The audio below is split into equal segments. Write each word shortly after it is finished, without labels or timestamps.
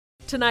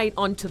Tonight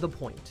on To The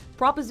Point,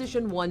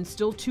 Proposition 1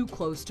 still too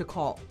close to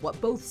call.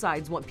 What both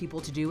sides want people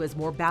to do as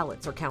more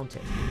ballots are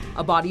counted.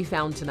 A body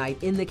found tonight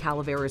in the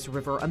Calaveras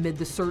River amid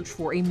the search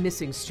for a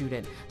missing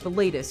student, the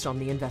latest on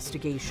the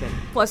investigation.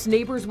 Plus,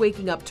 neighbors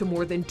waking up to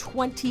more than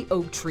 20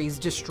 oak trees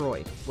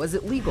destroyed. Was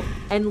it legal?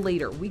 And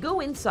later, we go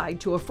inside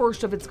to a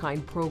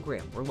first-of-its-kind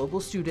program where local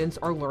students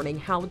are learning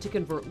how to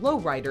convert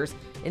lowriders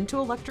into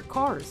electric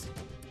cars.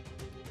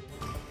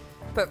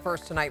 But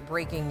first tonight,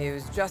 breaking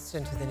news just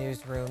into the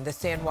newsroom. The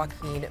San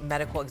Joaquin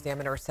medical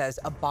examiner says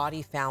a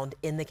body found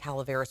in the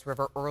Calaveras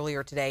River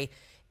earlier today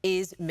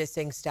is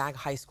missing Stagg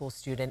High School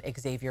student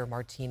Xavier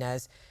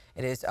Martinez.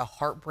 It is a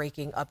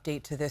heartbreaking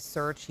update to this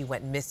search. He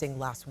went missing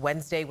last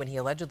Wednesday when he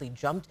allegedly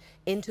jumped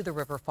into the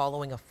river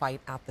following a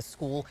fight at the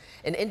school.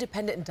 An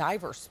independent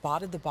diver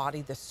spotted the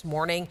body this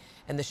morning,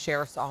 and the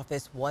sheriff's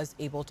office was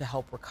able to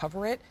help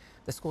recover it.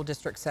 The school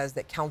district says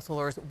that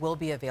counselors will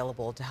be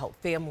available to help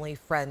family,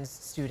 friends,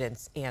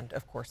 students, and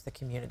of course the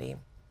community.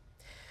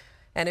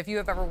 And if you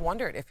have ever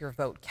wondered if your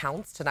vote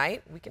counts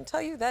tonight, we can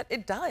tell you that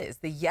it does.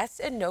 The yes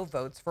and no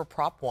votes for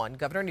Prop 1,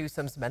 Governor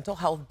Newsom's mental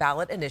health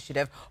ballot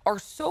initiative, are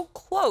so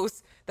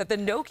close that the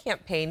no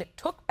campaign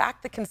took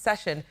back the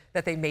concession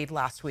that they made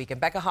last week. And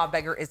Becca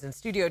Habegger is in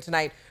studio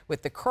tonight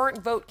with the current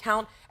vote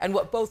count and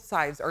what both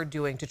sides are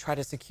doing to try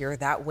to secure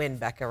that win,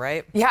 Becca,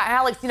 right? Yeah,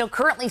 Alex,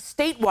 currently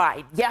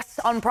statewide, yes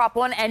on Prop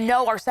 1 and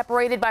no are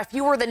separated by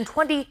fewer than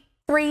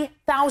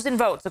 23,000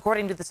 votes,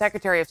 according to the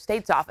Secretary of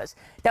State's office.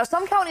 Now,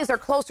 some counties are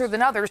closer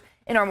than others.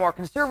 In our more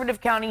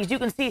conservative counties, you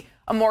can see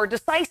a more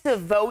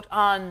decisive vote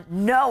on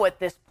no at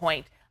this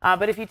point.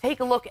 But if you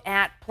take a look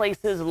at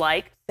places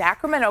like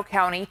Sacramento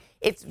County,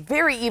 it's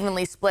very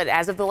evenly split.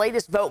 As of the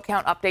latest vote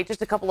count update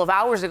just a couple of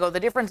hours ago, the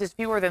difference is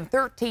fewer than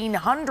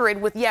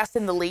 1,300 with yes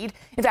in the lead.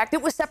 In fact,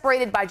 it was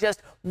separated by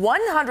just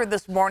 100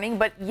 this morning,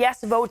 but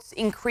yes votes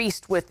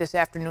increased with this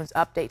afternoon's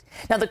update.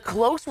 Now, the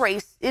close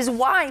race is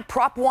why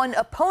Prop 1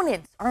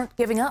 opponents aren't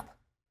giving up.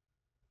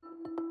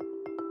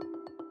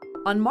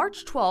 On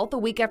March 12th, a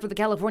week after the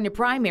California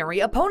primary,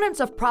 opponents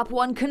of Prop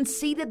 1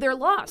 conceded their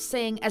loss,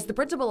 saying, as the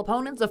principal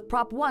opponents of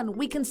Prop 1,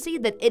 we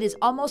concede that it is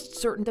almost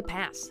certain to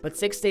pass. But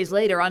 6 days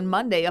later, on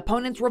Monday,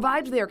 opponents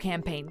revived their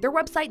campaign, their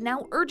website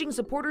now urging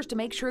supporters to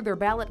make sure their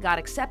ballot got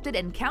accepted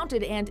and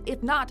counted, and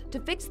if not, to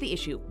fix the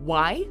issue.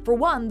 Why? For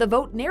one, the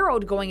vote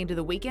narrowed going into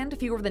the weekend,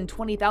 fewer than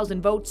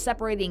 20,000 votes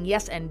separating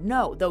yes and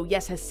no, though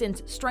yes has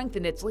since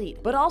strengthened its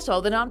lead. But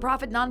also, the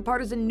nonprofit,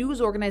 nonpartisan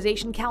news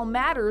organization Cal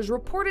Matters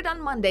reported on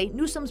Monday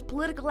Newsom's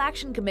Political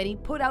Action Committee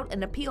put out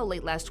an appeal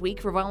late last week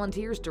for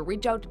volunteers to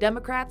reach out to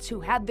Democrats who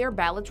had their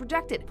ballots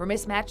rejected for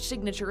mismatched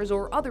signatures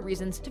or other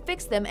reasons to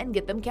fix them and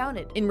get them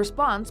counted. In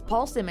response,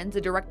 Paul Simmons,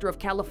 a director of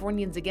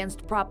Californians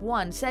Against Prop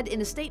 1, said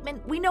in a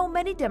statement, "We know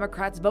many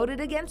Democrats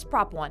voted against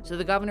Prop 1, so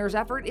the governor's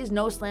effort is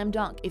no slam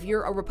dunk. If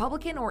you're a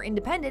Republican or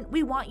independent,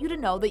 we want you to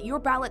know that your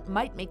ballot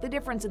might make the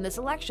difference in this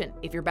election.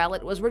 If your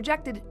ballot was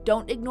rejected,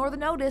 don't ignore the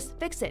notice,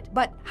 fix it."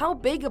 But how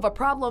big of a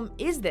problem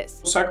is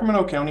this?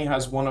 Sacramento County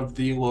has one of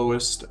the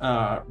lowest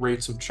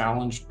rates of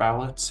challenged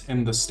ballots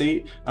in the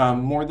state.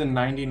 More than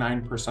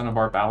 99% of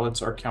our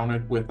ballots are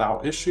counted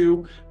without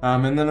issue,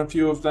 and then a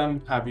few of them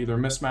have either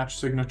mismatched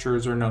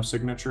signatures or no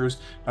signatures,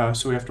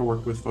 so we have to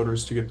work with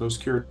voters to get those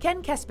cured.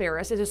 Ken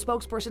Kasparis is a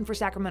spokesperson for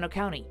Sacramento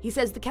County. He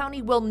says the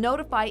county will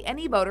notify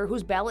any voter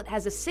whose ballot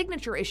has a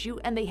signature issue,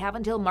 and they have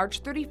until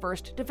March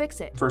 31st to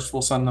fix it. First,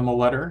 we'll send them a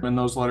letter, and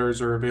those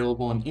letters are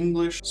available in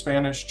English,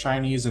 Spanish,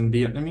 Chinese, and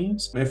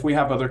Vietnamese. If we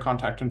have other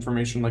contact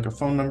information like a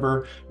phone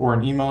number or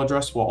an email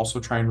address, we'll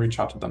also try and reach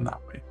out to them that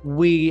way.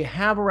 We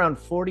have around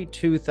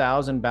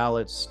 42,000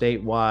 ballots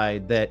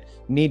statewide that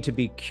need to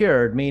be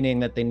cured, meaning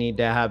that they need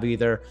to have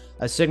either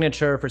a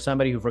signature for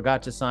somebody who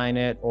forgot to sign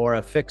it or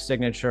a fixed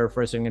signature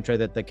for a signature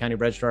that the county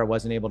registrar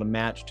wasn't able to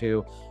match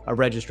to a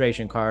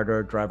registration card or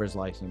a driver's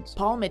license.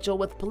 Paul Mitchell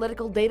with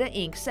Political Data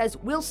Inc. says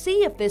we'll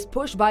see if this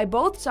push by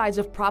both sides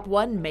of Prop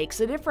 1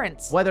 makes a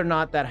difference. Whether or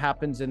not that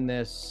happens in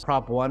this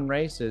Prop 1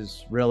 race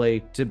is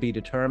really to be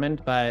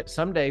determined, but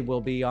someday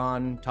we'll be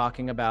on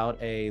talking about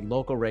a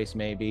local race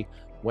maybe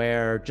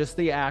where just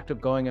the act of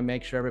going and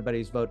make sure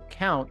everybody's vote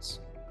counts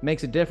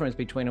makes a difference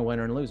between a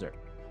winner and loser.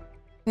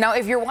 Now,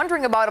 if you're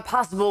wondering about a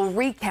possible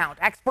recount,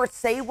 experts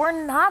say we're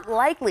not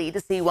likely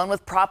to see one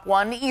with Prop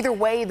 1 either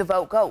way the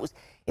vote goes.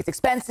 It's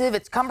expensive,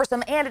 it's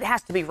cumbersome, and it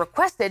has to be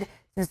requested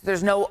since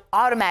there's no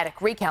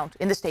automatic recount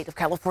in the state of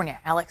California.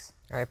 Alex?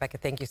 All right, Becca,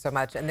 thank you so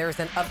much. And there's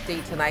an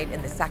update tonight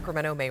in the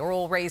Sacramento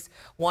mayoral race.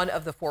 One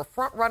of the four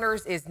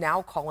frontrunners is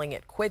now calling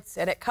it quits,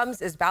 and it comes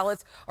as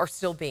ballots are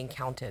still being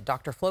counted.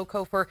 Dr. Flo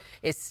Kofer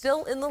is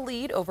still in the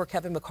lead over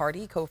Kevin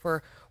McCarty. Kofer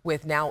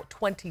with now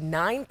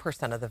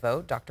 29% of the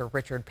vote. Dr.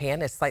 Richard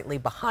Pan is slightly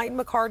behind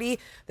McCarty.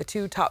 The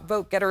two top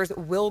vote getters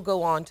will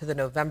go on to the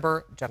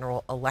November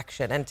general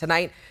election. And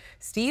tonight,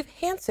 Steve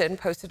Hansen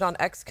posted on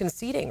X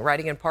conceding,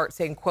 writing in part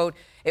saying, quote,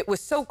 "It was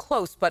so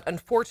close, but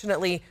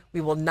unfortunately, we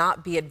will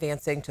not be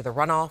advancing to the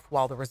runoff.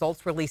 While the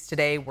results released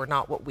today were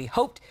not what we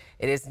hoped,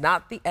 it is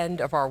not the end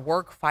of our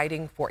work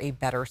fighting for a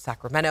better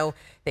Sacramento.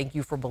 Thank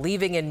you for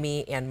believing in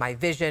me and my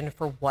vision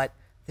for what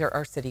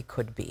our city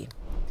could be.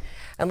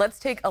 And let's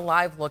take a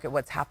live look at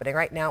what's happening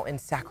right now in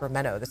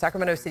Sacramento. The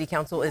Sacramento City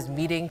Council is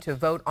meeting to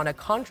vote on a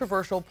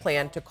controversial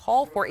plan to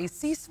call for a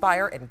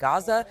ceasefire in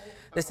Gaza.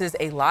 This is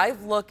a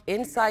live look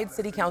inside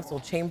City Council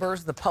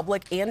chambers. The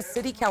public and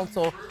City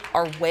Council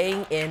are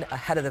weighing in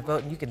ahead of the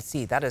vote. And you can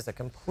see that is a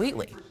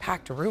completely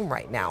packed room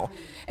right now.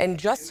 And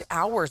just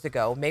hours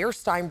ago, Mayor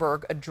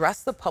Steinberg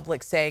addressed the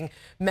public saying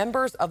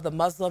members of the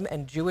Muslim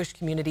and Jewish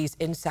communities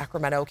in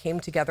Sacramento came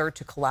together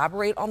to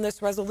collaborate on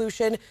this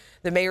resolution.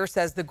 The mayor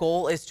says the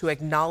goal is to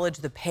acknowledge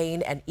the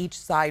pain and each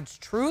side's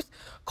truth,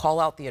 call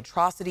out the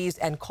atrocities,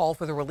 and call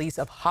for the release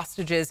of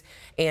hostages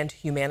and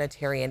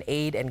humanitarian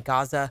aid in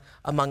Gaza,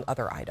 among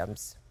other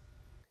items.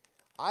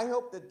 I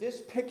hope that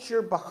this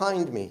picture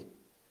behind me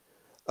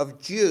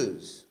of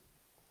Jews,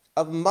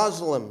 of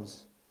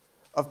Muslims,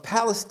 of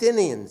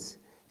Palestinians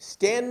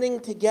standing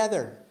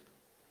together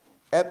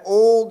at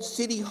Old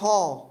City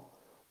Hall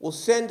will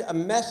send a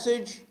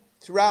message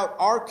throughout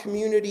our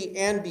community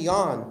and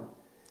beyond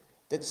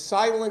that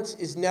silence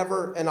is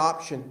never an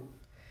option.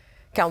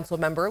 Council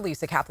member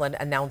Lisa Kaplan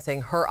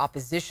announcing her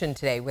opposition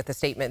today with a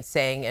statement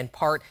saying, in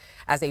part,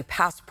 as a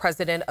past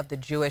president of the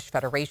Jewish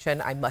Federation,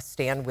 I must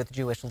stand with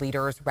Jewish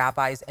leaders,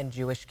 rabbis, and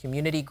Jewish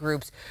community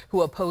groups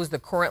who oppose the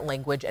current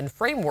language and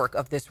framework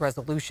of this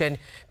resolution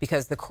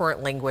because the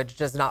current language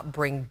does not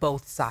bring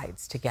both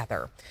sides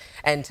together.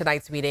 And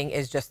tonight's meeting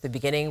is just the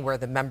beginning, where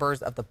the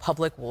members of the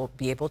public will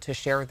be able to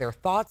share their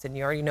thoughts. And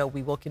you already know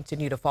we will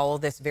continue to follow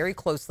this very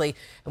closely,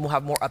 and we'll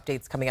have more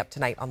updates coming up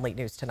tonight on Late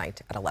News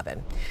Tonight at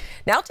 11.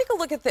 Now take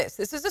a look at this.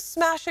 This is a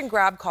smash and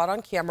grab caught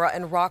on camera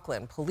in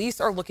Rockland.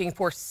 Police are looking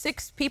for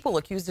 6 people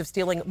accused of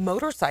stealing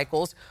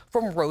motorcycles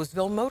from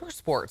Roseville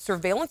Motorsports.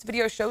 Surveillance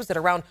video shows that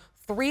around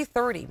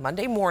 3:30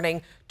 Monday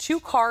morning, 2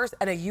 cars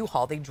and a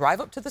U-Haul, they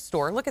drive up to the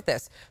store. Look at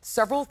this.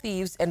 Several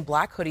thieves in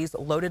black hoodies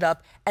loaded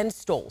up and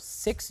stole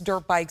 6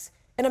 dirt bikes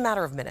in a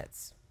matter of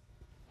minutes.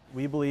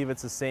 We believe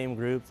it's the same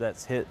group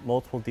that's hit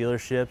multiple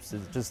dealerships.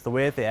 It's just the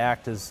way that they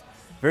act is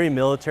very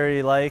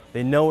military-like.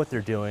 They know what they're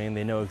doing.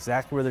 They know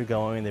exactly where they're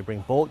going. They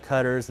bring bolt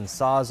cutters and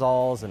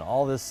sawzalls and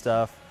all this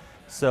stuff.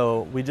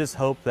 So we just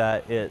hope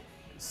that it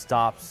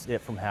stops it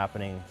from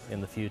happening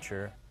in the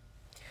future.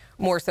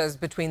 Moore says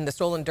between the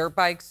stolen dirt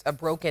bikes, a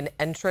broken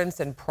entrance,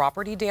 and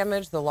property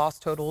damage, the loss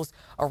totals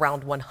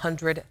around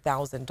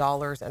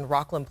 $100,000. And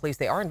Rockland police,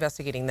 they are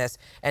investigating this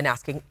and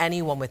asking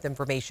anyone with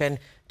information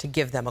to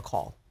give them a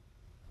call.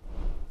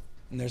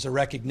 And there's a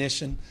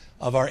recognition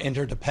of our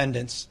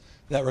interdependence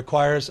that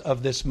requires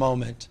of this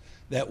moment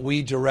that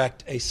we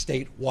direct a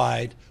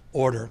statewide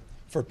order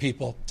for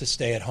people to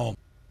stay at home.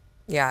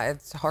 Yeah,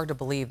 it's hard to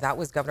believe. That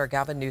was Governor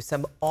Gavin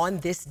Newsom on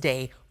this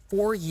day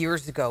 4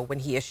 years ago when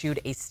he issued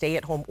a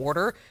stay-at-home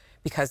order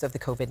because of the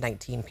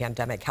COVID-19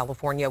 pandemic.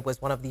 California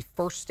was one of the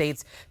first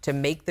states to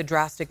make the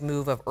drastic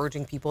move of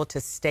urging people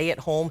to stay at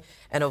home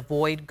and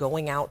avoid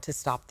going out to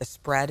stop the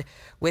spread.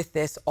 With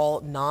this,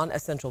 all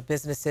non-essential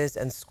businesses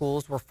and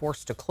schools were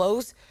forced to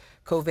close.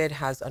 COVID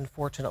has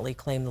unfortunately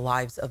claimed the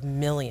lives of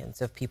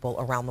millions of people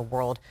around the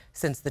world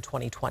since the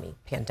 2020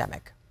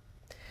 pandemic.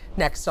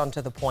 Next, on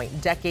To the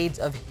Point, decades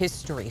of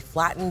history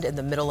flattened in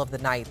the middle of the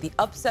night. The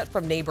upset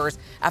from neighbors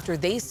after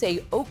they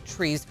say oak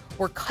trees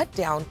were cut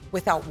down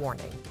without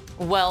warning.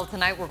 Well,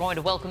 tonight we're going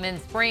to welcome in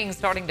spring,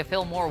 starting to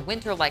feel more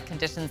winter-like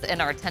conditions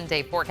in our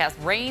 10-day forecast.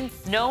 Rain,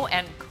 snow,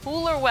 and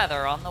cooler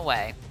weather on the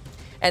way.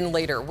 And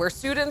later, where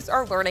students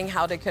are learning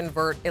how to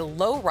convert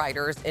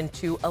lowriders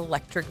into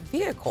electric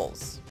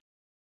vehicles.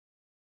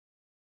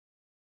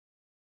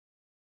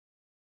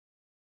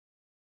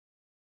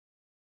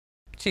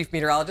 Chief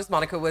Meteorologist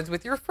Monica Woods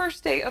with your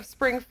first day of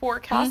spring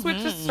forecast, which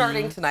is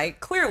starting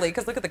tonight. Clearly,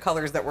 because look at the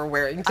colors that we're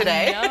wearing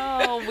today.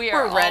 I know, we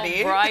are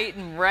ready. All bright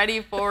and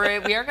ready for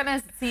it. We are going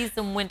to see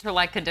some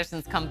winter-like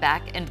conditions come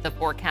back into the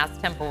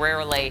forecast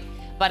temporarily.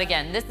 But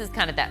again, this is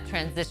kind of that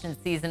transition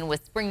season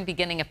with spring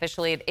beginning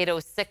officially at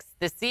 8:06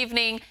 this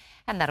evening.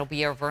 And that'll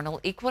be our vernal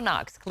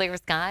equinox. Clear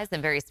skies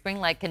and very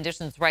spring-like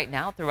conditions right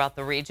now throughout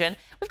the region.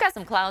 We've got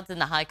some clouds in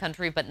the high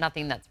country, but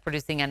nothing that's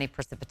producing any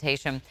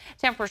precipitation.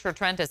 Temperature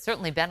trend has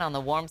certainly been on the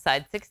warm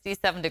side.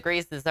 67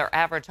 degrees is our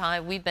average high.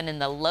 We've been in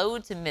the low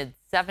to mid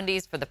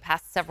 70s for the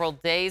past several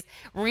days.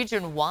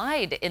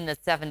 Region-wide in the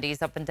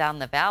 70s up and down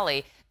the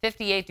valley.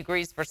 58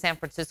 degrees for San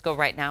Francisco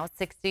right now,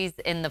 60s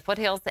in the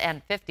foothills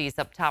and 50s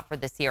up top for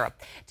the Sierra.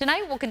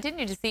 Tonight, we'll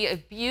continue to see a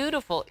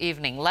beautiful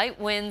evening. Light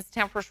winds,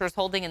 temperatures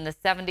holding in the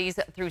 70s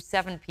through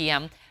 7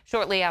 p.m.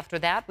 Shortly after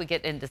that, we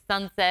get into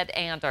sunset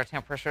and our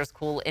temperatures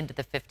cool into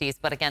the 50s.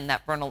 But again,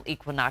 that vernal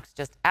equinox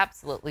just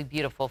absolutely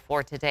beautiful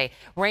for today.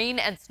 Rain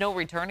and snow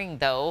returning,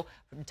 though.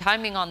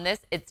 Timing on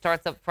this, it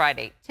starts up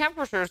Friday.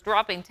 Temperatures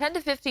dropping 10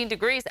 to 15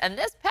 degrees, and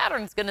this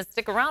pattern's going to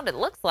stick around, it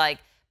looks like,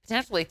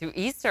 potentially through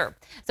Easter.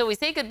 So we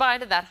say goodbye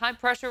to that high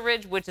pressure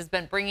ridge, which has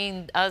been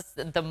bringing us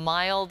the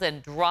mild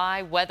and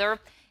dry weather.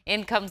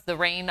 In comes the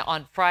rain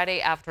on Friday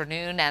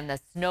afternoon, and the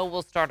snow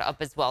will start up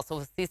as well. So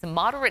we'll see some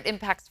moderate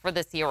impacts for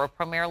this year,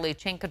 primarily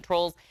chain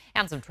controls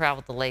and some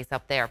travel delays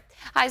up there.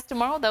 Highs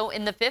tomorrow, though,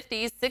 in the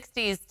 50s,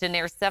 60s to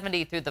near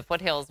 70 through the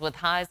foothills, with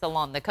highs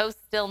along the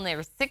coast still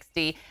near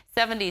 60,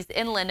 70s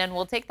inland, and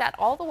we'll take that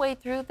all the way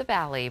through the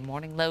valley.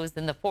 Morning lows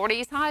in the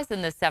 40s, highs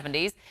in the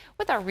 70s,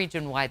 with our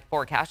region-wide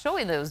forecast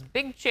showing those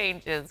big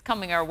changes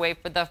coming our way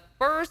for the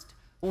first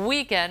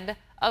weekend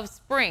of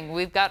spring.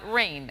 We've got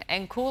rain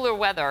and cooler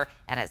weather,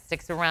 and it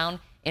sticks around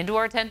into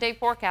our 10-day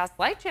forecast.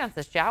 Light chance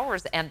of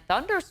showers and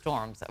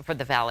thunderstorms for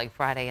the valley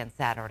Friday and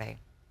Saturday.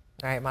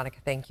 All right, Monica,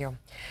 thank you.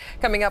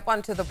 Coming up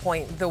on To The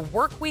Point, the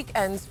work week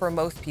ends for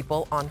most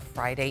people on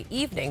Friday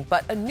evening,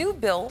 but a new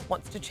bill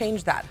wants to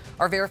change that.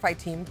 Our Verify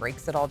team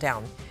breaks it all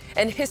down.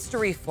 And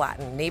history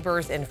flattened.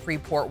 Neighbors in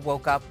Freeport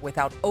woke up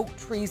without oak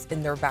trees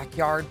in their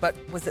backyard, but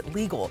was it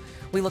legal?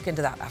 We look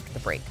into that after the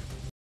break.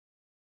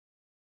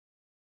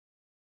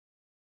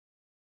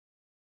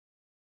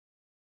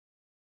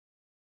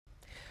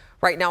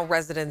 Right now,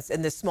 residents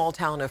in this small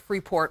town of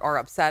Freeport are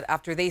upset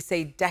after they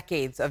say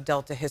decades of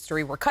Delta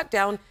history were cut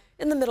down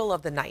in the middle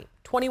of the night.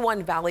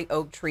 21 valley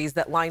oak trees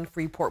that line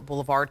Freeport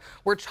Boulevard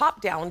were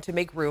chopped down to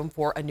make room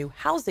for a new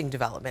housing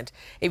development.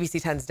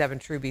 ABC 10's Devin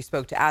Truby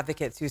spoke to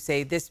advocates who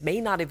say this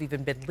may not have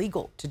even been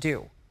legal to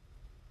do.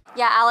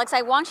 Yeah, Alex,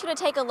 I want you to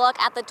take a look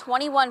at the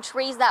 21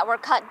 trees that were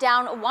cut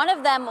down, one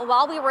of them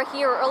while we were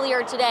here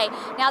earlier today.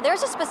 Now,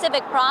 there's a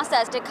specific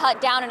process to cut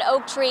down an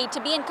oak tree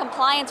to be in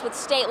compliance with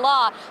state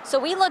law, so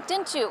we looked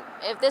into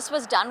if this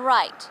was done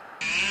right.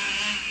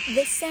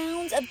 The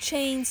sounds of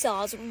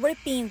chainsaws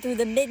ripping through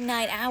the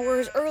midnight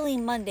hours early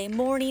Monday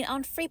morning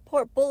on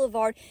Freeport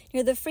Boulevard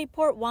near the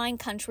Freeport Wine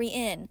Country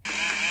Inn.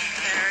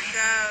 There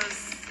it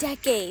goes.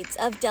 Decades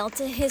of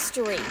Delta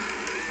history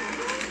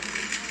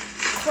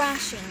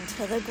crashing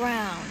to the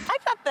ground. I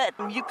thought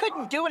that you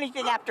couldn't do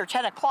anything after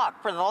 10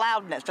 o'clock for the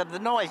loudness of the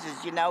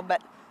noises, you know,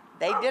 but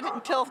they did it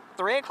until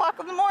 3 o'clock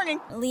in the morning.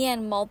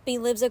 Leanne Maltby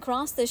lives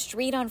across the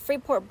street on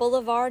Freeport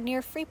Boulevard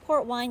near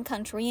Freeport Wine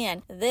Country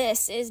Inn.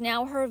 This is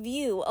now her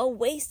view, a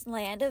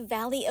wasteland of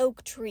valley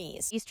oak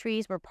trees. These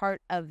trees were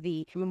part of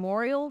the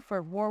memorial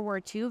for World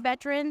War II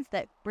veterans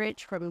that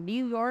bridged from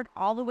New York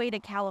all the way to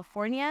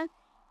California.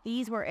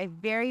 These were a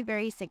very,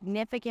 very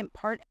significant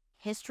part of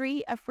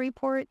history of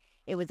Freeport.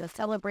 It was a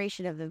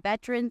celebration of the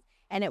veterans,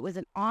 and it was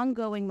an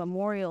ongoing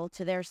memorial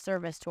to their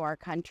service to our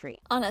country.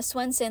 Anna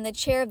Swenson, the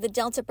chair of the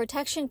Delta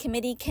Protection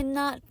Committee,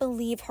 cannot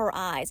believe her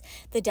eyes.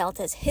 The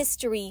Delta's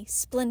history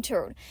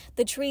splintered.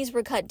 The trees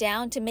were cut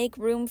down to make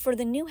room for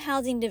the new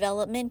housing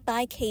development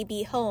by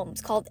KB Homes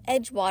called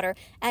Edgewater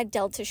at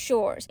Delta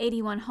Shores.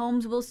 81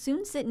 homes will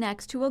soon sit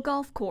next to a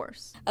golf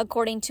course.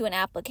 According to an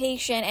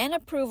application and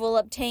approval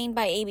obtained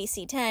by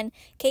ABC 10,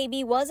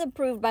 KB was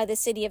approved by the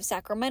city of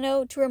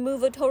Sacramento to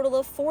remove a total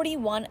of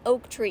 41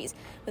 oak trees,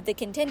 with the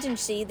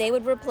contingency they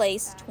would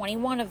replace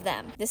 21 of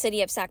them. The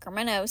city of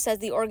Sacramento says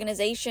the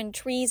organization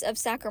Trees of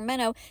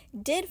Sacramento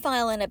did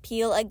file an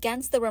appeal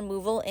against the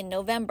removal in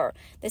November.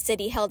 The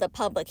city held a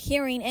public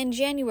hearing in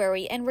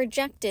January and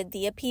rejected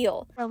the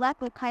appeal. We're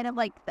left with kind of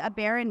like a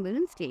barren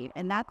moonscape,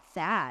 and that's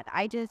sad.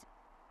 I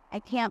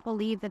can't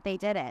believe that they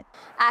did it.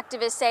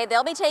 Activists say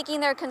they'll be taking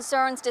their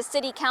concerns to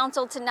city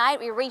council tonight.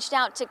 We reached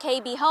out to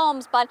KB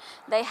Homes, but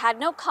they had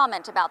no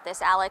comment about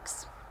this,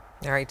 Alex.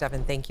 All right,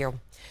 Devin, thank you.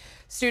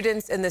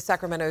 Students in the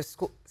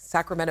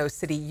Sacramento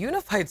City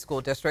Unified School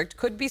District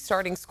could be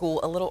starting school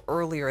a little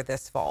earlier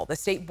this fall. The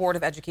State Board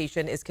of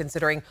Education is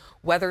considering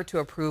whether to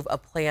approve a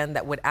plan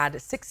that would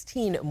add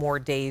 16 more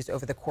days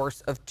over the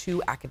course of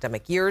 2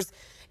 academic years.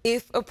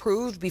 If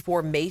approved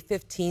before May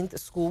 15th,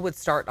 school would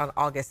start on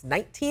August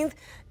 19th.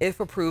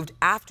 If approved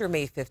after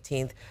May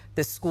 15th,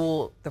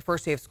 the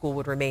first day of school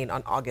would remain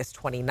on August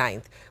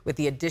 29th, with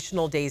the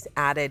additional days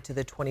added to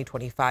the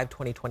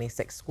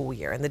 2025-2026 school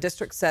year. And the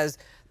district says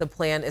the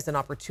plan is an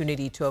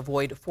opportunity to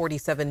avoid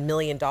 $47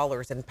 million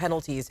in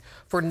penalties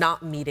for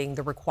not meeting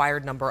the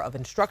required number of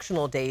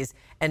instructional days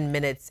and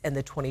minutes in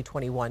the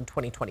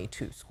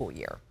 2021-2022 school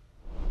year.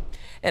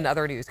 In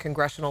other news,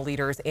 congressional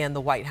leaders and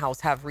the White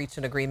House have reached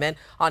an agreement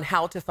on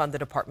how to fund the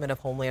Department of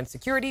Homeland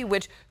Security,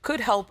 which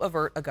could help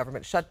avert a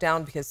government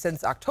shutdown, because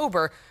since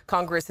October,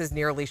 Congress has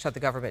nearly shut the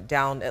government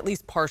down at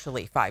least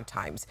partially 5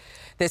 times.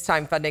 This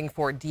time, funding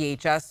for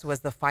DHS was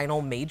the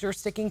final major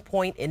sticking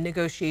point in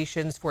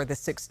negotiations for the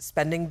 6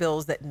 spending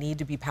bills that need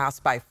to be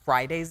passed by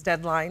Friday's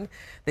deadline.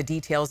 The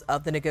details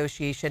of the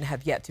negotiation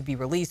have yet to be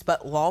released,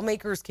 but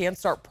lawmakers can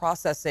start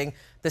processing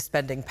the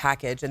spending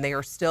package, and they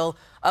are still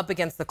up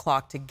against the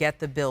clock to get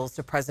the bills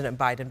to President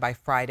Biden by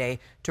Friday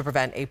to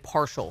prevent a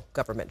partial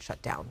government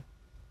shutdown.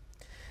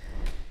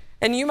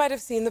 And you might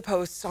have seen the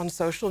posts on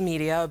social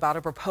media about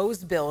a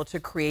proposed bill to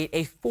create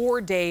a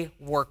 4-day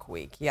work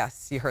week.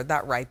 Yes, you heard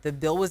that right. The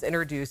bill was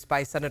introduced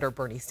by Senator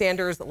Bernie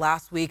Sanders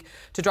last week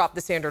to drop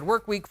the standard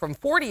work week from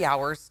 40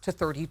 hours to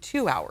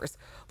 32 hours.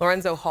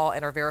 Lorenzo Hall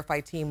and our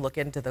Verify team look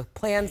into the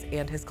plans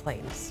and his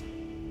claims.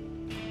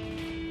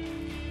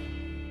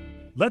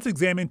 Let's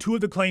examine 2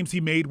 of the claims he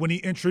made when he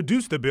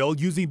introduced the bill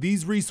using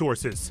these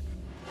resources.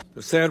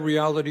 The sad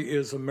reality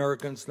is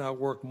Americans now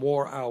work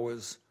more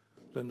hours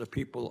than the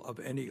people of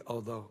any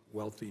other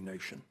wealthy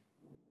nation.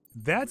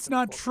 That's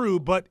not true,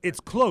 but it's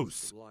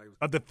close.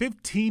 Of the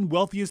 15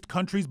 wealthiest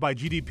countries by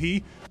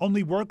GDP,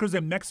 only workers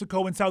in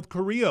Mexico and South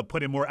Korea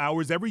put in more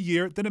hours every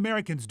year than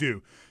Americans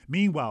do.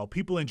 Meanwhile,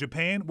 people in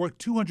Japan work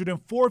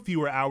 204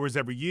 fewer hours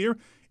every year.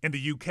 In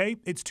the UK,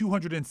 it's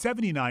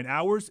 279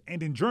 hours,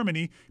 and in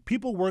Germany,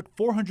 people work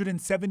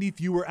 470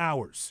 fewer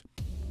hours.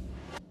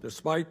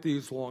 Despite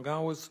these long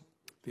hours,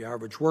 the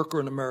average worker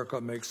in America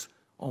makes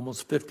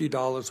almost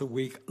 $50 a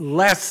week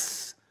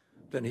less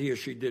than he or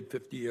she did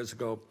 50 years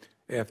ago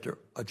after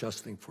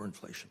adjusting for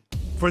inflation.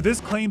 For this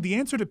claim, the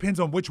answer depends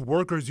on which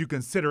workers you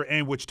consider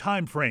and which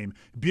time frame.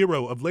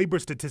 Bureau of Labor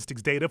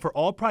Statistics data for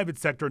all private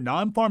sector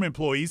non-farm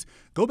employees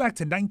go back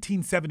to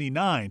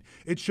 1979.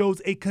 It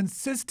shows a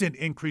consistent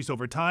increase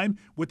over time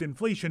with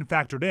inflation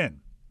factored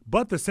in.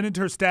 But the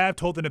senator's staff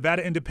told the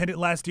Nevada Independent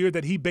last year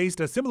that he based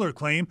a similar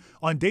claim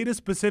on data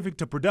specific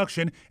to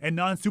production and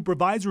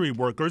non-supervisory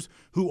workers,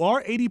 who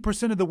are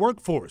 80% of the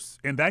workforce.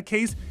 In that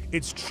case,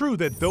 it's true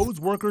that those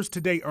workers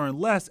today earn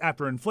less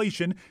after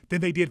inflation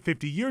than they did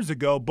 50 years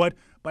ago, but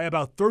by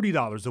about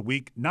 $30 a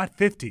week, not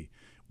 $50.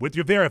 With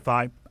your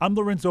Verify, I'm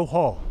Lorenzo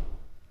Hall.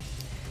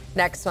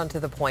 Next on To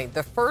The Point,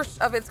 the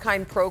first of its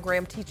kind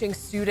program teaching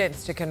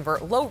students to convert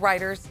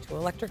lowriders to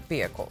electric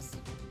vehicles.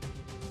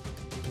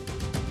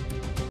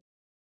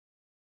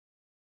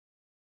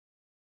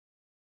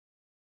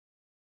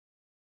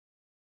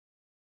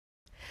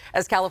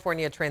 As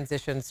California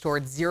transitions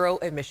towards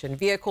zero-emission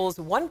vehicles,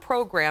 one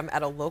program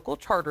at a local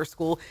charter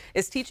school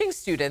is teaching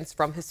students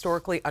from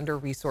historically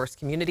under-resourced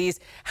communities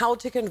how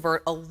to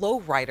convert a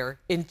lowrider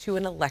into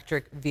an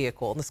electric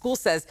vehicle. And the school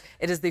says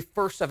it is the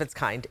first of its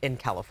kind in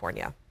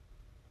California.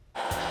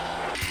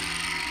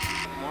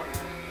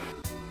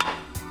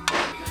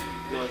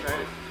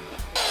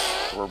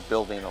 We're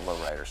building a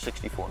lowrider,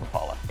 64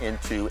 Impala,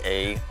 into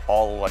a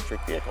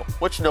all-electric vehicle,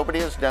 which nobody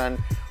has done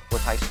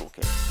with high school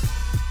kids.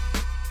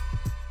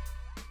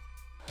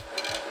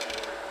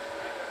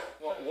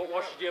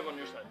 What should you have on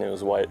your side? My name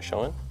is Wyatt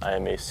Schoen. I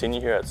am a senior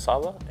here at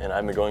Sava, and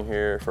I've been going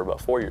here for about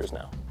 4 years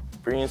now.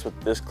 Experience with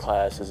this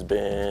class has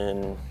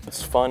been,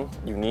 it's fun,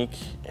 unique,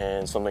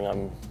 and something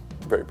I'm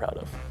very proud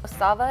of.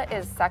 Sava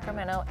is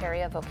Sacramento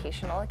Area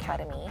Vocational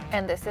Academy,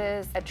 and this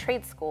is a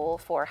trade school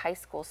for high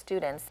school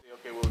students.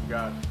 Okay, well, we've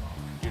got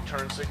your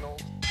turn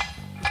signals.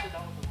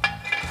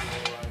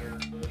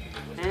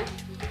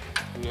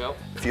 Yep.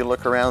 If you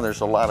look around, there's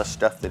a lot of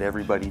stuff that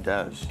everybody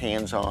does,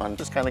 hands-on.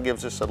 Just kind of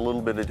gives us a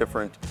little bit of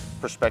different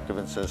perspective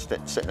instead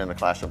of sitting in a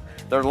classroom.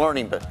 They're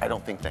learning, but I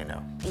don't think they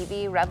know.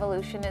 EV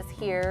revolution is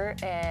here,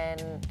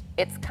 and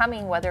it's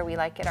coming whether we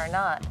like it or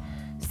not.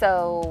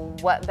 So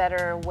what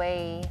better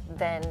way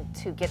than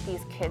to get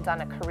these kids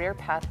on a career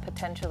path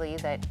potentially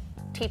that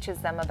teaches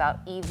them about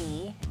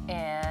EV,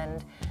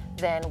 and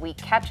then we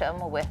catch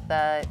them with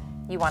the,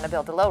 you want to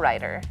build a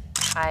lowrider.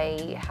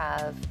 I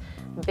have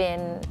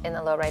been in the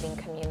lowriding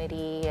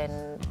community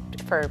and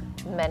for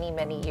many,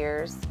 many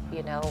years,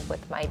 you know,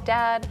 with my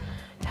dad,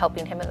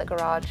 helping him in the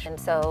garage. And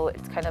so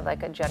it's kind of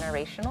like a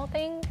generational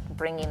thing.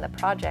 Bringing the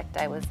project,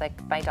 I was like,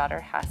 my daughter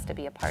has to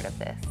be a part of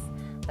this.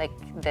 Like,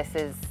 this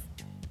is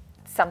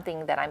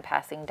something that I'm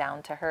passing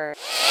down to her.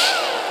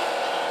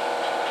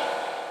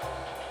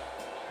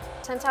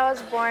 Since I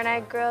was born, I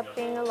grew up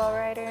being a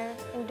lowrider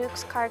in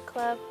Duke's Car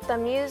Club. The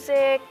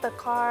music, the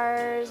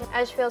cars,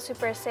 I just feel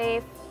super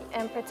safe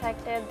and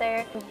protected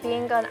there.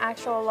 Being an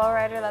actual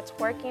lowrider that's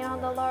working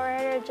on the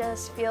lowrider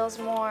just feels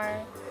more,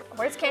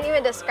 words can't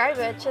even describe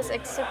it, it's just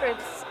super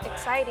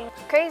exciting.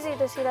 Crazy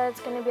to see that it's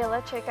going to be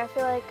electric. I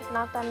feel like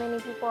not that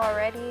many people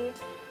already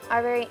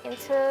are very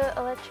into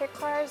electric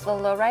cars. The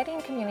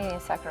lowriding community in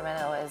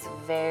Sacramento is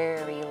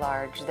very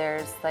large.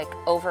 There's like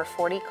over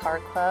 40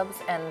 car clubs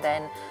and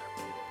then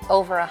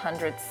over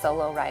 100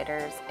 solo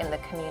riders in the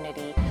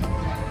community.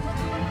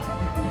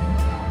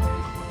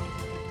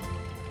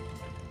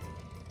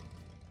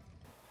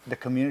 The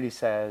community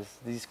says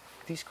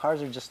these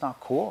cars are just not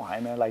cool. I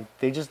mean, like,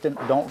 they just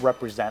don't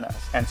represent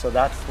us. And so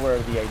that's where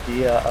the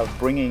idea of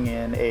bringing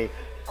in a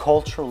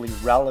culturally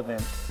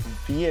relevant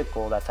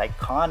vehicle that's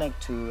iconic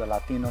to the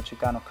Latino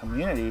Chicano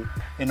community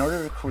in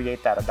order to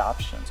create that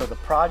adoption. So the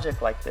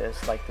project like this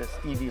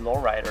EV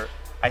lowrider,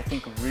 I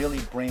think really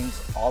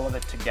brings all of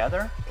it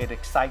together. It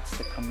excites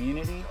the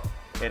community,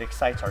 it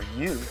excites our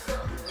youth,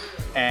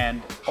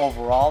 and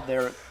overall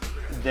they're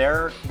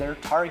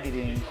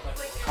targeting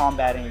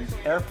combating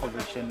air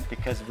pollution,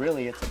 because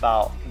really it's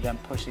about them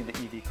pushing the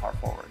EV car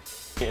forward.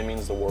 It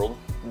means the world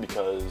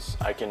because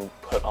I can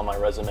put on my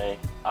resume,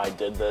 I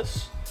did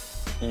this.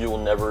 You will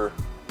never,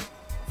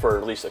 for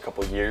at least a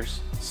couple of years,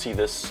 see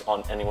this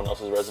on anyone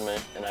else's resume,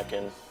 and I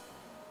can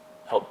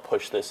help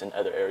push this in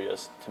other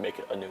areas to make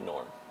it a new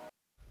norm.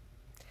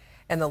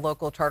 And the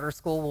local charter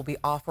school will be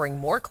offering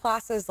more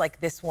classes like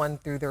this one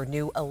through their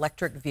new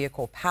electric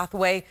vehicle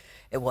pathway.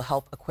 It will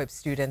help equip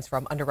students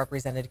from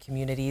underrepresented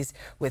communities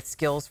with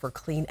skills for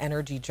clean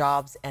energy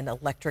jobs and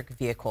electric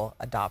vehicle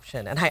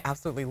adoption. And I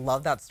absolutely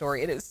love that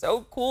story. It is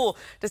so cool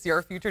to see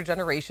our future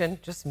generation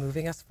just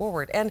moving us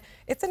forward. And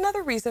it's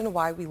another reason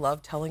why we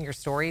love telling your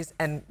stories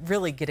and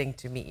really getting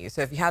to meet you.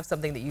 So if you have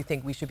something that you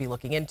think we should be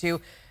looking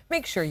into,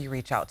 make sure you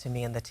reach out to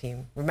me and the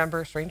team.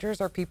 Remember, strangers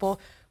are people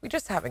we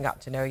just haven't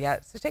got to know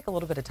yet. So take a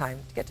little bit of time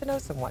to get to know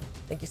someone.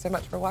 Thank you so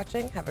much for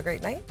watching. Have a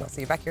great night. I'll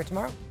see you back here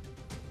tomorrow.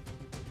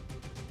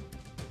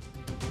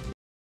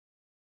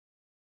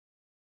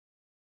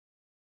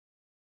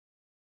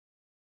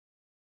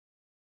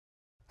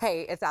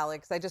 Hey, it's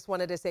Alex. I just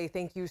wanted to say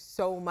thank you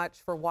so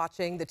much for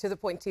watching. The To The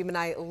Point team and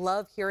I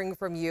love hearing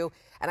from you,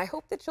 and I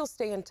hope that you'll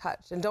stay in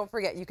touch. And don't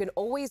forget, you can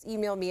always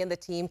email me and the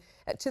team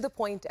at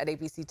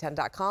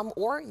tothepoint@abc10.com,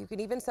 or you can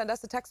even send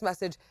us a text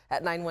message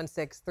at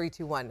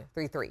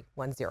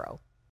 916-321-3310.